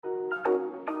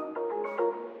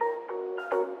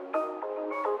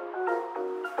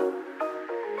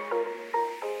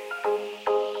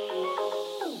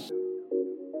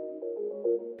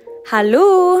Hallo,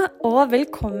 og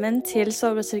velkommen til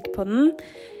Sovebrødstrykkepodden.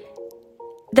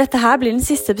 Dette her blir den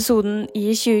siste episoden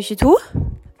i 2022.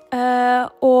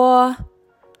 Og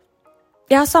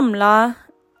jeg har samlet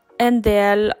en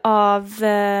del av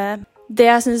det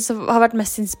jeg synes har vært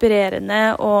mest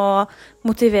inspirerende og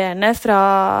motiverende fra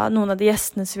noen av de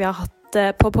gjestene som vi har hatt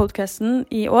på podcasten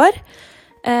i år.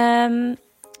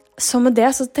 Så med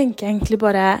det så tenker jeg egentlig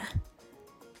bare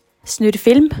snurr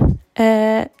film.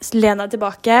 Len deg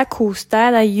tilbake, kos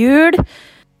deg, det er jul.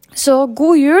 Så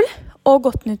god jul og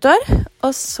godt nyttår.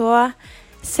 Og så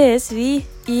ses vi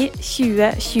i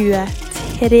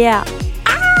 2023.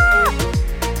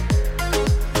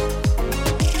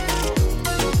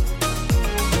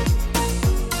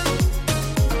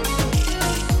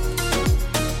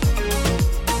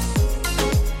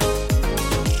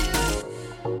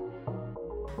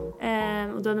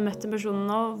 Og du hadde møtt en person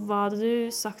nå. Hva hadde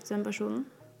du sagt til den personen?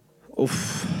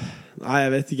 Nei,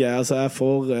 jeg vet ikke. Altså, jeg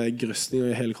får grøsninger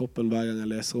i hele kroppen hver gang jeg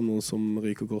leser om noen som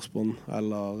ryker korsbånd,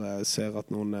 eller ser at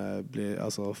noen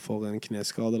får en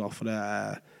kneskade. For det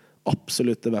er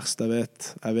absolutt det verste jeg vet.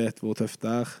 Jeg vet hvor tøft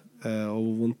det er, og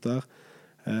hvor vondt det er.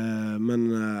 Men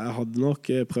jeg hadde nok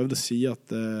prøvd å si at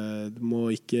du må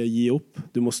ikke gi opp.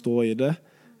 Du må stå i det,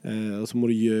 og så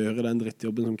må du gjøre den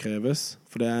drittjobben som kreves,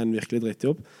 for det er en virkelig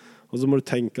drittjobb. Og så må du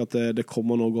tenke at det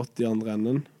kommer noe godt i andre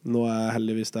enden. Nå er jeg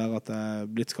heldigvis der at jeg er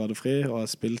blitt skadefri, og jeg har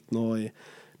spilt nå i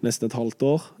nesten et halvt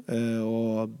år,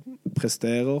 og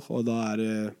presterer, og da er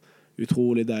det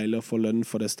utrolig deilig å få lønn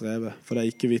for det strevet. For det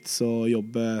er ikke vits å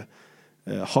jobbe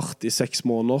hardt i 6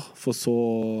 måneder, for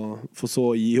så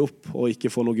å gi opp, og ikke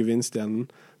få noe gevinst i enden.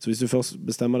 Så hvis du først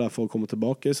bestemmer deg for å komme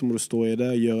tilbake, så må du stå i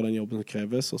det, gjøre den jobben som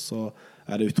kreves, og så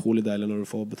er det utrolig deilig når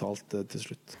du får betalt til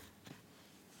slutt.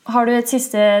 Har du et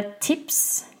siste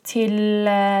tips til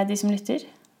de som lytter?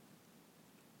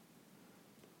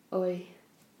 Oi.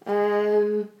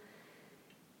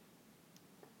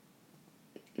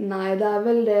 Nei, det er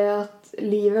vel det at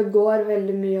livet går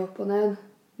veldig mye opp og ned.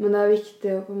 Men det er viktig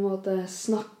å på en måte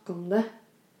snakke om det,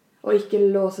 og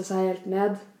ikke låse seg helt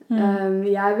ned.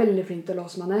 Jeg er veldig flink til å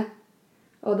låse meg ned.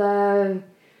 Og det er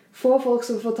få folk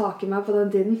som får tak i meg på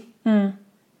den tiden.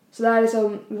 Så det er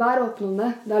liksom, vær åpen om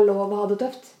det. Det er lov å ha det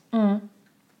tøft.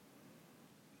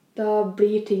 Da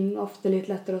blir ting ofte litt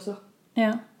lettere også.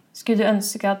 Ja. Skulle du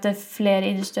ønske at flere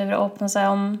idrettsutøvere åpnet seg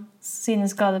om sine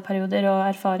skadeperioder og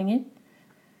erfaringer?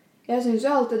 Jeg synes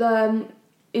jo alltid det er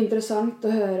interessant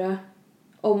å høre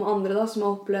om andre da, som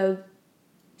har opplevd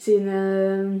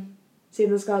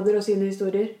sine skader og sine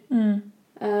historier.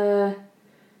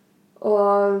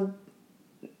 Og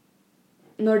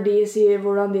når de sier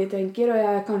hvordan de tenker, og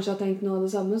jeg kanskje har tenkt noe av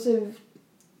det samme, så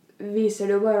viser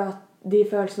det jo bare at de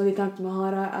følelsene og de tankene man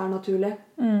har er naturlige.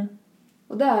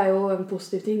 Og det er jo en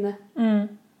positiv ting, det.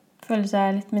 Føler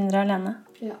seg litt mindre alene.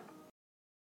 Ja.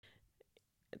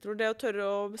 Jeg tror det å tørre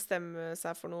å bestemme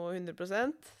seg for noe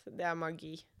 100%, det er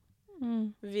magi.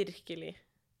 Virkelig.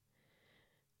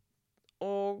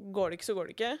 Og går det ikke, så går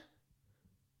det ikke.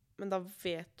 Men da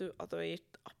vet du at du har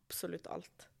gitt absolutt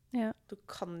alt. Ja. Du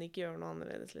kan ikke gjøre noe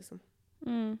annerledes, liksom.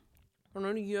 For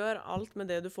når du gjør alt med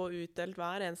det du får utdelt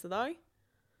hver eneste dag,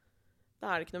 da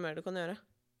er det ikke noe mer du kan gjøre.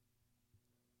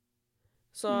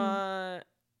 Så,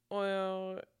 og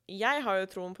jeg har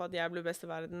jo troen på at jeg blir best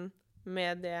i verden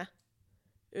med det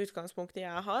utgangspunktet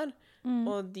jeg har,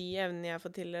 og de evnene jeg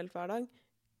får tildelt hver dag.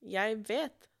 Jeg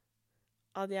vet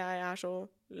at jeg er så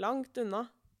langt unna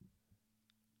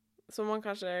som man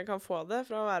kanskje kan få det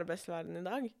fra å være best i verden i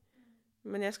dag.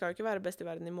 Men jeg skal jo ikke være best i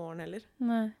verden i morgen heller.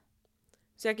 Nei.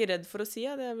 Så jeg er ikke redd for å si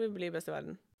at jeg vil bli best i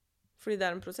verden. Fordi det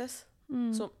er en prosess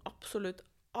som absolutt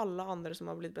alle andre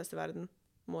som har blitt best i verden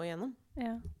må igjennom.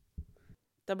 Ja.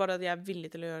 Det er bare at jeg er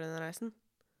villig til å gjøre denne reisen.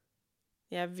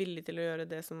 Jeg er villig til å gjøre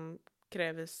det som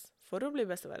kreves for å bli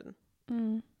best i verden.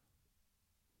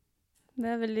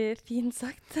 Det er veldig fint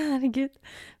sagt, herregud.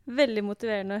 Veldig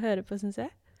motiverende å høre på, synes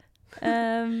jeg.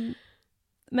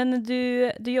 Men du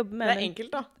jobber med det. Det er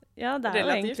enkelt da. Ja, det er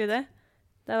relativt. Jo egentlig det.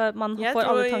 Det er, man får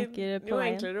alle tanker på jo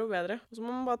veien. enklere, jo bedre. Og så må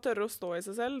man bare tørre å stå i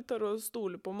seg selv, tørre å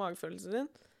stole på magefølelsen sin.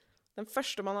 Den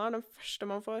første man har, den første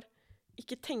man får.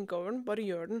 Ikke tenke over den, bare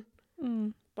gjør den.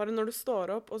 Bare når du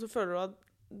står opp, og så føler du at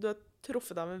du har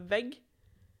truffet av en vegg.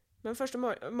 Men første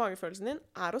magefølelsen din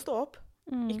er å stå opp.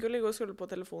 Ikke å ligge og skrulle på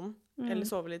telefonen, eller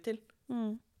sove litt til.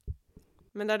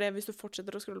 Men det er det, hvis du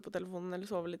fortsetter å skrulle på telefonen eller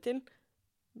sove litt til,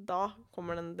 da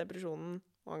kommer den depresjonen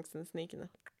og angsten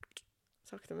snikende.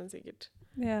 Sakte, men sikkert.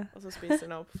 Ja. Og så spiser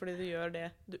den opp, fordi du gjør det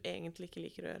du egentlig ikke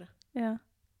liker å gjøre. Ja.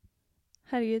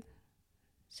 Herregud.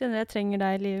 Kjenner jeg trenger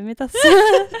deg i livet mitt, altså.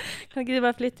 Kan ikke du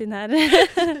bare flytte inn her?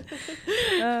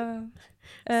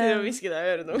 Sier og hvisker deg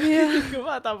i øret nå. Ja. Du kan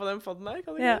bare ta på den podden her,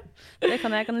 kan du Ja, ikke? det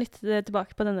kan jeg. Jeg kan lytte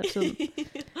tilbake på denne episoden.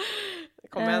 Det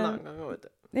kommer jeg en annen gang, vet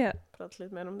du. Ja. Prate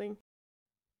litt mer om ting.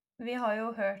 Vi har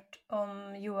jo hørt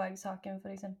om Johaug-saken, for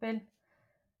eksempel.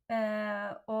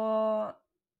 Og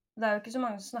det er jo ikke så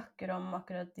mange som snakker om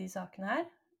akkurat de sakene her.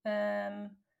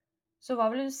 Så hva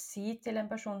vil du si til en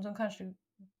person som kanskje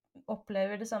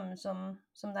opplever det samme som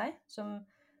deg, som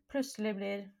plutselig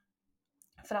blir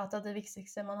fratatt det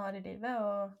viktigste man har i livet,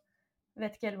 og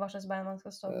vet ikke helt hva slags bein man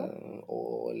skal stå på?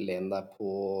 Og len deg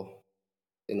på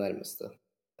de nærmeste.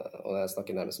 Og når jeg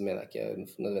snakker nærmeste, mener jeg ikke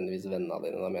nødvendigvis vennene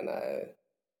dine, da mener jeg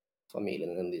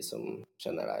familien din, de som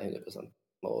kjenner deg 100%.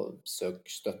 Og søk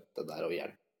støtte der og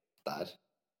hjelp der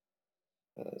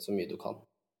så mye du kan.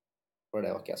 For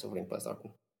det var ikke jeg så flink på i starten.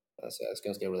 Så jeg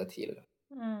skulle ønske jeg gjorde det tidligere.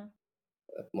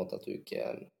 På en måte at du ikke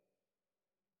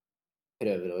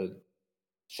prøver å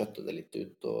skjøtte det litt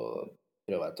ut og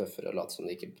prøve å være tøffere og late som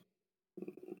du ikke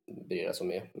bryr deg så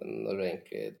mye. Men når du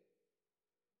egentlig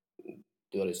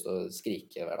du har lyst til å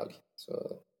skrike hver dag, så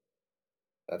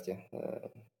jeg vet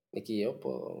ikke gi opp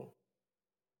og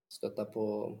støtt deg på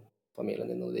familien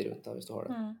din og de rundt deg hvis du har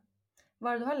det. Hva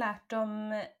er det du har lært om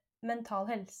mental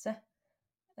helse?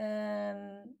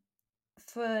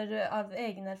 For av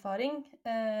egen erfaring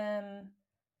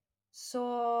så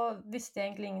visste jeg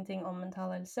egentlig ingenting om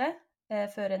mental helse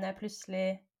før jeg plutselig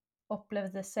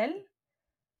opplevde det selv.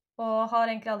 Og har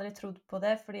egentlig aldri trodd på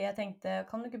det, fordi jeg tenkte,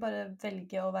 kan du ikke bare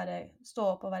velge å stå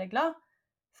opp og være glad,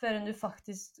 før du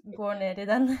faktisk går ned i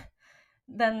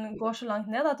den går så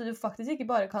langt ned at du faktisk ikke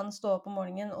bare kan stå opp om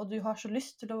morgenen, og du har så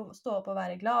lyst til å stå opp og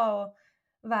være glad og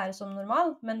være som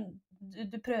normal, men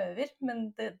du prøver,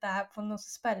 men det er på noe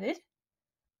som sperrer.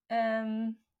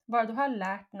 Hva er det du har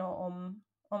lært nå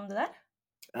om det der?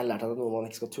 Jeg har lært at det er noe man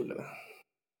ikke skal tulle med.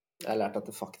 Jeg har lært at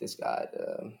det faktisk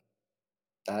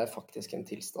det er faktisk en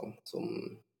tilstand som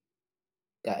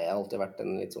jeg har alltid vært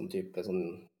en litt sånn type sånn,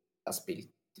 jeg har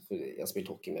spilt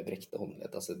hockey med brekte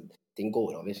håndledd, altså ting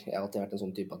går over. Jeg har alltid vært en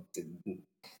sånn type at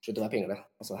slutt å være pingle,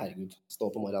 altså herregud, stå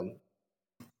på morgenen.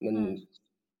 Men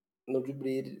når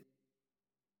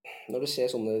du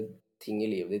ser sånne ting i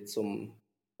livet ditt som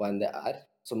hva enn det er,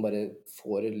 som bare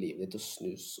får livet ditt til å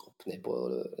snus opp ned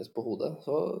på hodet,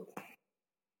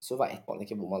 så vet man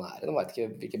ikke hvor man er. Man vet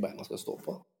ikke hvilke bein man skal stå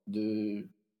på. Du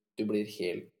blir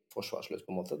helt forsvarsløs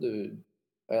på en måte.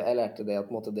 Jeg lærte det at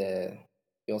på en måte det,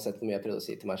 uansett hvor mye jeg prøvde å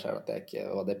si til meg selv at jeg ikke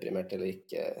var deprimert eller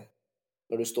ikke.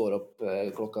 Når du står opp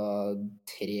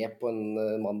 3:00 på en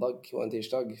mandag og en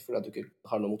tirsdag fordi at du ikke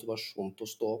har noen motivasjon til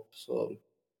å stå opp, så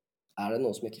er det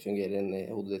noe som ikke fungerer inni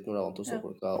hodet ditt når du er vant til å stå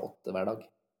 8:00 hver dag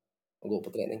og gå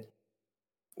på trening.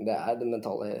 Det er den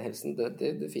mentale helsen.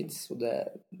 Det finnes, og det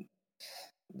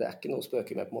er ikke noe å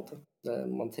spøke med på en måte.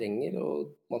 Man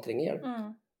trenger hjelp.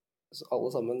 Så alle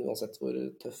sammen, uansett hvor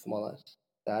tøff man er.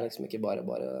 Det er liksom ikke bare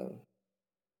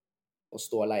å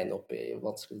stå alene oppe i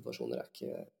vanskelige situasjoner. Det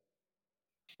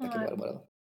er ikke bare da.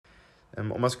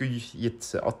 Om jeg skulle gitt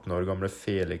 18 år gamle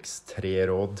Felix 3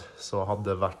 råd, så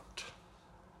hadde det vært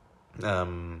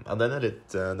den er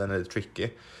litt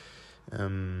tricky.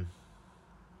 Jeg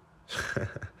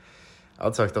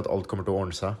hadde sagt at alt kommer til å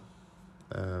ordne seg.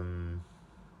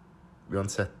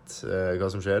 Uansett hva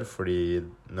som skjer, fordi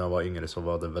når jeg var yngre så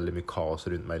var det veldig mye kaos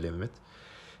rundt meg i livet mitt.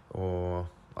 Og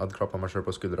jeg hadde klappet meg selv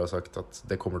på skuldra og sagt at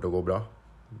det kommer til å gå bra.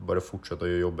 Bare fortsett å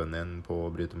gjøre jobben din på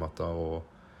brytematta, og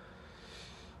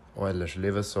ellers i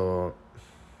livet så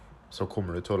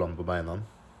kommer du til å lande på beina.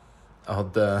 Jeg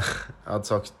hadde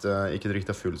sagt ikke drikk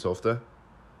deg full så ofte,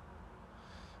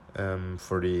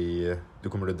 fordi du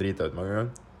kommer til å drite deg ut mange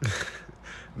ganger.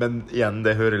 Men igjen,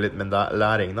 det hører litt med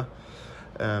læring da.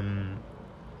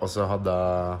 Og så hadde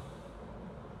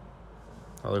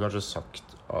jeg kanskje sagt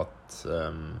at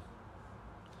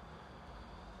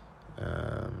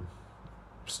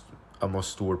jeg må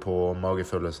stole på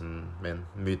magefølelsen min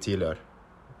mye tidligere,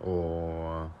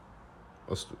 og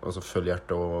så følge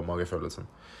hjertet og magefølelsen.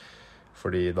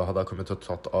 Fordi da hadde jeg kommet til å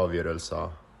tatt avgjørelser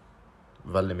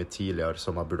veldig mye tidligere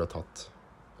som jeg burde ha tatt,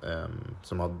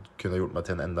 som hadde kunnet gjort meg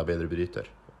til en enda bedre bryter.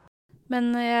 Men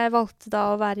jeg valgte da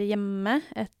å være hjemme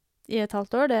i et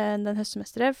halvt år, den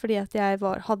høstsemesteret, fordi at jeg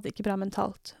hadde ikke bra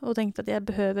mentalt, og tenkte at jeg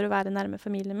behøver å være nærme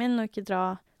familien min, og ikke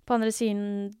dra på andre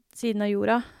siden av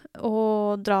jorda,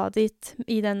 og dra dit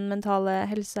i den mentale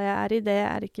helsa jeg er i. Det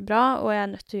er ikke bra, og jeg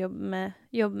er nødt til å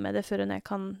jobbe med det før jeg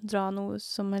kan dra noe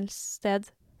som helst sted.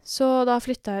 Så da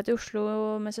flyttet jeg til Oslo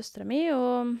med søstera mi,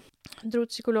 og dro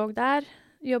til psykolog der,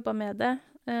 jobbet med det.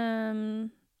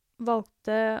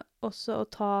 Valgte også å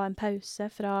ta en pause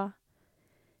fra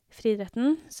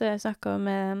friidretten, så jeg snakket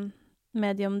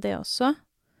med de om det også.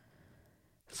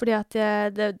 Fordi at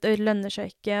det lønner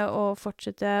seg ikke å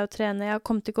fortsette å trene. Jeg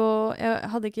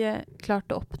hadde ikke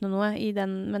klart å oppnå noe i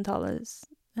den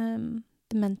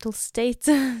the mental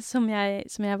state som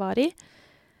jeg var i.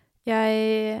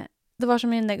 Det var så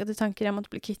mye negative tanker jeg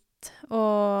måtte bli kvitt,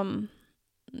 og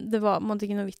det var måtte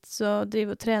ikke noe vits å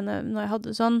drive og trene når jeg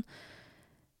hadde sånn.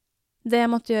 Det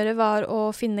jeg måtte gjøre var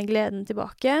å finne gleden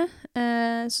tilbake,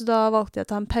 så da valgte jeg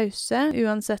å ta en pause,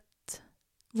 uansett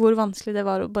hvor vanskelig det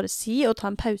var å bare si og ta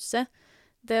en pause.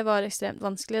 Det var ekstremt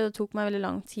vanskelig, det tok meg veldig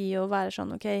lang tid å være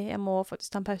sånn, ok, jeg må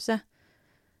faktisk ta en pause.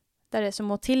 Det det som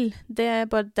må til. Det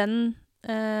bare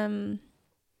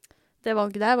det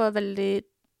valget der var veldig,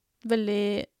 veldig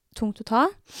tungt å ta.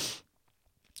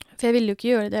 For jeg ville jo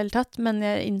ikke gjøre det i det hele tatt, men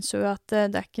jeg innså jo at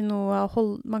det ikke noe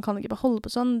man kan ikke bare holde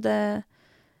på sånn, det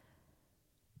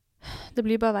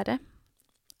blir bare verre.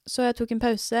 Så jeg tok en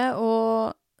pause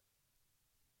og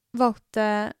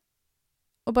valgte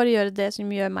å bare gjøre det som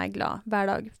gjør meg glad hver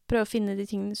dag. Prøve å finne de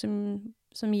tingene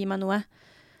som gir meg noe.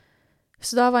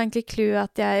 Så da var egentlig clouet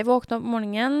at jeg våknet opp om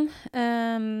morgenen.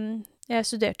 Jeg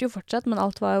studerte jo fortsatt, men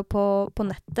alt var jo på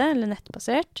nettet, eller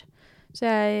nettbasert. Så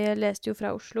jeg leste jo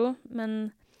fra Oslo,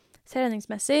 men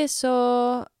treningsmessig så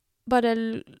bare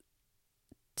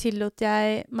tillot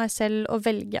jeg meg selv å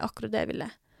velge akkurat det jeg ville.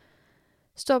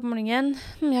 Stå opp om morgenen,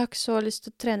 jeg har ikke så lyst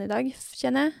til å trene i dag,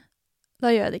 kjenner jeg. Da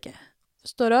gjør jeg det ikke.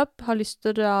 Står opp, har lyst til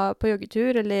å dra på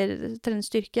joggetur eller trene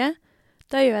styrke,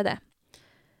 da gjør jeg det.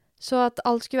 Så at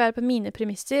alt skulle være på mine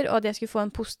premisser, og at jeg skulle få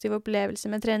en positiv opplevelse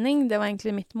med trening, det var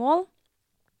egentlig mitt mål.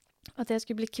 At jeg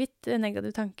skulle bli kvitt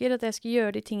negative tanker, at jeg skulle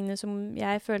gjøre de tingene som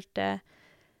jeg følte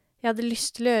jeg hadde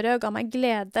lyst til å gjøre, og ga meg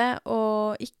glede,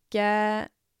 og ikke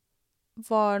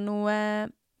var noe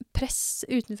press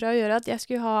utenfra å gjøre, at jeg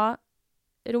skulle ha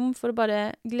rom for å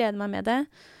bare glede meg med det.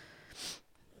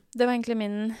 Det var egentlig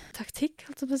min taktikk,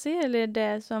 holdt jeg på å si, eller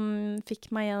det som fikk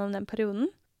meg gjennom den perioden.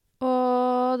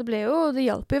 Og det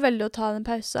hjalp jo veldig å ta den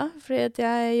pausa, fordi at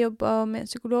jeg jobbet med en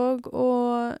psykolog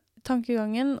og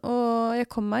tankegangen, og jeg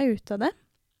kom meg ut av det.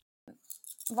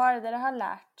 Hva det dere har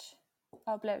lært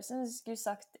av opplevelsen? Du skulle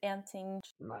sagt en ting.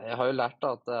 Nei, jeg har jo lært da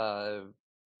at det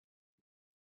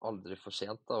aldri for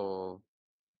sent da, å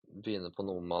begynne på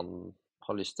noe man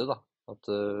har lyst til da. At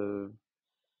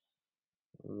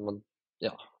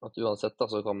at uansett da,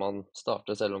 så kan man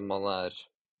starte selv om man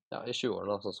i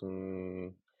 20-årene, sånn som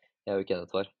jeg og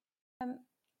Kenneth var.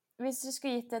 Hvis du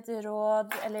skulle gitt et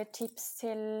råd eller tips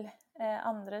til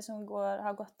andre som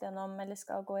har gått gjennom, eller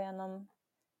skal gå gjennom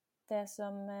det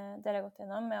som dere har gått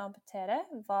gjennom med å amputere,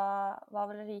 hva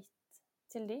vil dere gitt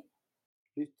til de?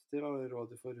 Lytt til hva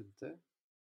rådet får rundt det,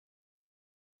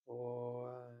 og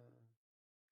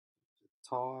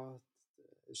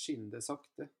skynde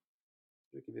sakte,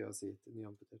 bruker vi å si til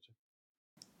nyamputerte.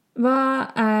 Hva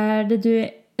det du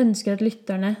ønsker at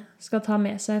lytterne skal ta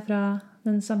med seg fra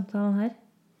denne samtalen her?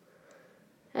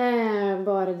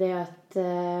 Bare det at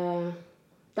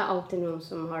det alltid noen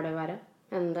som har det verre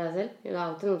enn deg selv. Det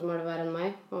alltid noen som har det verre enn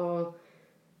meg, og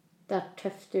det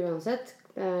tøft uansett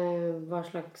hva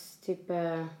slags type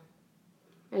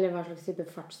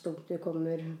fartsdump du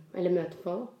kommer eller møter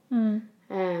på.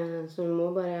 Så du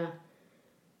må bare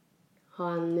ha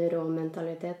en rå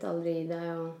mentalitet, aldri gi deg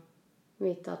og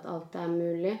vite at alt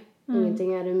mulig.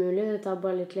 Ingenting umulig, det tar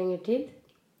bare litt lengre tid.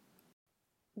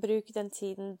 Bruk den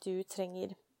tiden du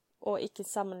trenger, og ikke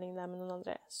sammenligne deg med noen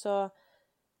andre. Så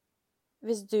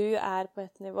hvis du på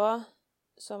et nivå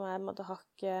som på en måte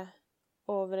hakket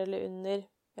over eller under,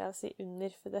 jeg vil si under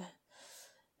for det,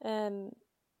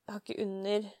 hakket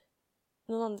under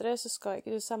noen andre, så skal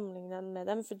ikke du sammenligne deg med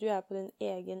dem, for du på din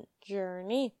egen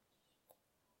journey.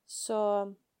 Så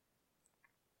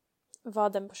hva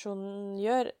den personen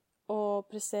gjør og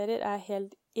presterer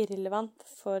helt irrelevant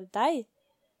for deg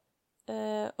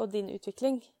og din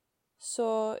utvikling.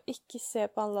 Så ikke se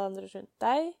på alle andre rundt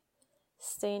deg.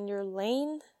 Stay in your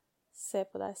lane. Se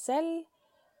på deg selv.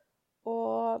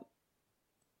 Og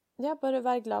bare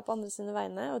være glad på andre sine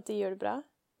vegne, og de gjør det bra.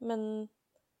 Men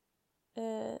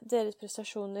deres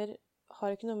prestasjoner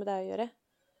har ikke noe med deg å gjøre.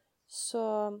 Så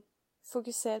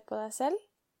fokuser på deg selv,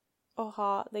 og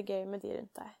ha det gøy med de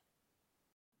rundt deg.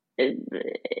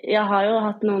 Jeg har jo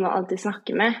hatt noen å alltid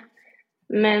snakke med,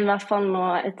 men i hvert fall nå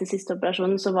etter siste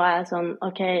operasjonen så var jeg sånn,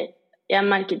 ok, jeg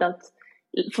merket at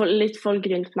litt folk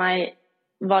rundt meg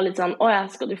var litt sånn,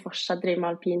 skal du fortsatt drive med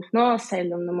alpint nå,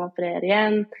 selv om du må operere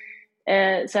igjen?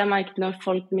 Så jeg merket når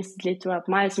folk mistet litt troa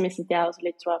på meg, så mistet jeg også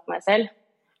litt troa på meg selv.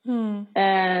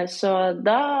 Så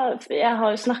da, jeg har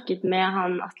jo snakket med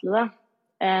han Atle da,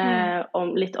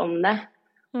 litt om det.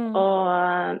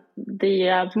 Og det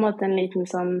gir på en måte en liten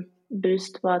sånn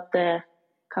boost på at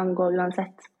kan gå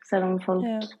uansett, selv om folk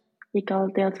ikke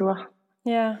alltid har troa.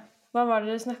 Ja. Hva var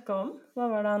det dere snakket om? Hva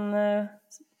var det han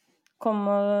kom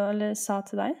eller sa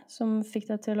til deg, som fikk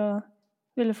deg til å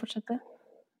ville fortsette?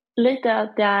 Litt det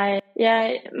at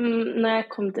når jeg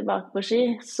kom tilbake på ski,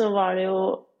 så var det jo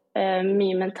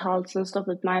mye mentalt som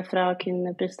stoppet meg fra å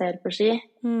kunne prestere på ski.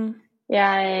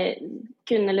 Jeg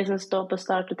kunne liksom stå på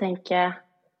start og tenke,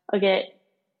 ok,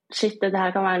 shit, dette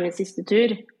her kan være min siste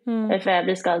tur, før jeg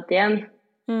blir skadet igjen.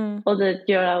 Og det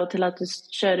gjør deg jo til at du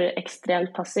kjører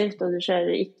ekstremt passivt, og du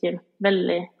kjører jo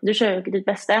ikke ditt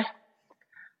beste.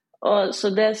 Og så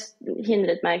det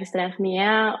hindret meg ekstremt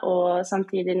mye, og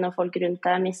samtidig når folk rundt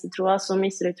deg mister troa, så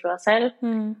mister du troa selv.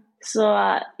 Så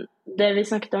det vi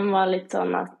snakket om var litt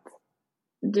sånn at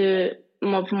du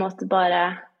må på en måte bare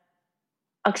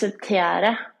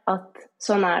akseptere at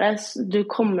sånn er det. Du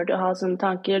kommer til å ha sånne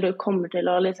tanker, det kommer til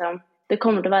å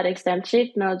være ekstremt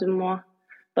kjipt, men at du må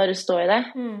bare stå i det.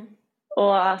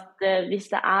 Og at hvis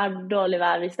det er dårlig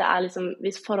vær,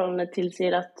 hvis forholdene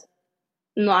tilsier at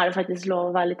nå er det faktisk lov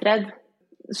å være litt redd,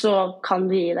 så kan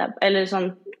du gi deg, eller sånn,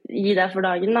 gi deg for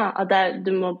dagen da, at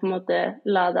du må på en måte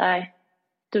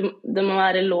det må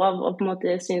være lov å på en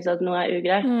måte synes at noe er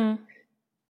ugreit.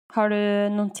 Har du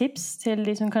noen tips til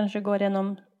de som kanskje går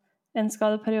gjennom en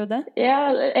skadeperiode?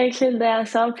 Ja, egentlig det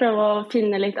jeg sa, prøve å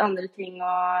finne litt andre ting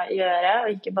å gjøre,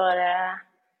 og ikke bare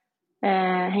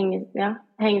henge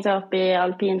seg opp i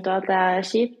alpint og at det er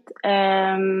kjipt,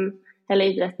 eller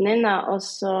idretten din da,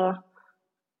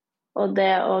 og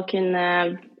det å kunne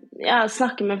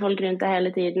snakke med folk rundt deg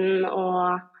hele tiden,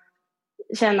 og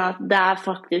kjenne at det er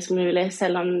faktisk mulig,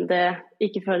 selv om det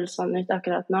ikke føles sånn ut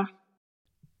akkurat nå.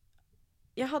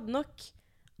 Jeg hadde nok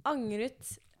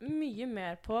angret mye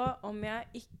mer på om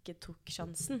jeg ikke tok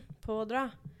sjansen på å dra.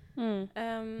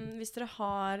 Hvis dere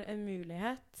har en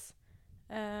mulighet,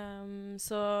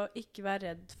 så ikke vær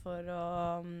redd for å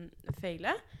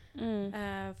feile.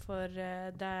 For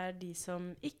det er de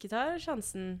som ikke tar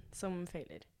sjansen som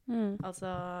feiler.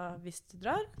 Altså, hvis du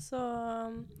drar, så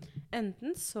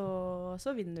enten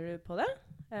så vinner du på det,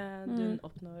 du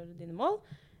oppnår dine mål,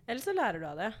 eller så lærer du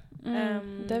av det.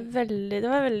 Det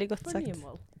var veldig godt sagt. Nye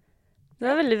mål. Det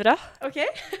var veldig bra. Ok.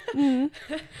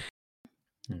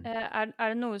 Er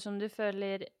det noe som du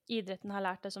føler idretten har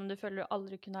lært deg, som du føler du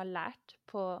aldri kunne ha lært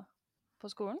på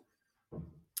skolen?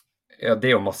 Ja,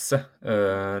 det er jo masse,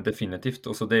 definitivt.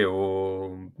 Også det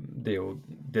er jo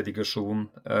dedikasjon,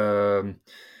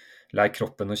 lære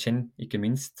kroppen å kjenne, ikke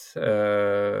minst.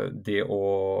 Det å,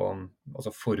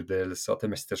 forberedelser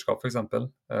til mesterskap, for eksempel.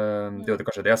 Det er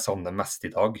kanskje det jeg savner mest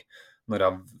i dag, når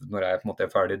jeg på en måte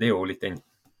er ferdig. Det er jo litt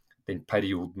den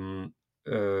perioden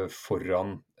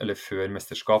foran, eller før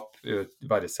mesterskap,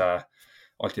 være seg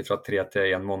alltid fra 3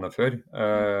 til 1 måned før.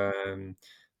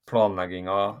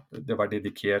 Planlegginga, det å være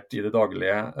dedikert i det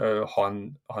daglige, ha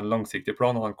en langsiktig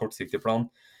plan og ha en kortsiktig plan,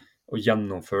 og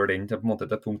gjennomføre den til på en måte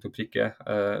til punkt og prikke,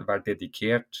 være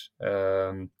dedikert,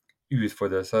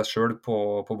 utfordre seg selv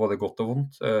på både godt og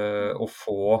vondt,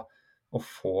 og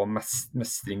få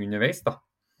mestring underveis da.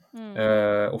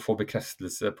 Og få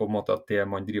bekreftelse på en måte at det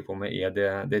man driver på med er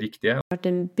det riktige. Har vært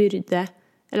en byrde,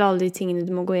 eller alle de tingene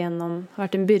du må gå gjennom, har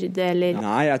vært en byrde, eller?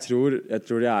 Nei, jeg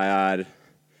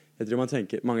tror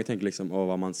mange tenker liksom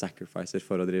hva man sacrificer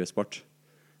for å drive sport.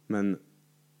 Men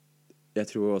jeg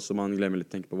tror også man glemmer litt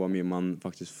å tenke på hvor mye man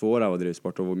faktisk får av å drive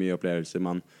sport, og hvor mye opplevelser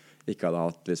man ikke hadde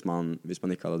hatt hvis man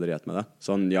ikke hadde drevet med det.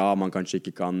 Sånn, ja, man kanskje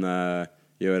ikke kan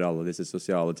gjøre alle disse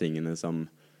sosiale tingene som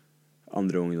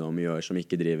andre ungdom gjør som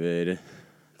ikke driver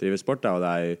sport, da, og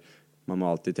man må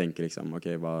alltid tenke liksom, ok,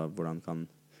 hvordan kan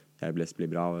jeg bli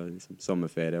bra, liksom,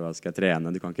 sommerferie, hva skal jeg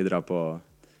trene, du kan ikke dra på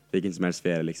hvilken som helst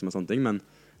ferie liksom, og sånne ting, men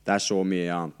det er så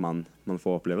mye annet man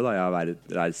får oppleve da. Jeg har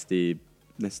reist i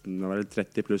nesten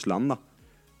 30 pluss land da,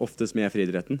 oftest med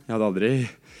friidretten. Jeg hadde aldri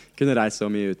kunnet reise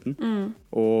så mye uten,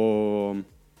 og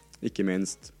ikke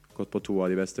minst gått på 2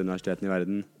 av de beste universitetene i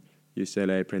verden,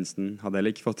 UCLA, Princeton, hadde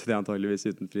heller ikke fått det antageligvis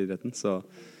uten friidretten, så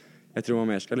jeg tror man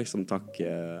mer skal liksom takke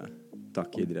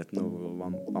idretten og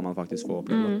hva man faktisk får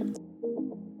oppleve.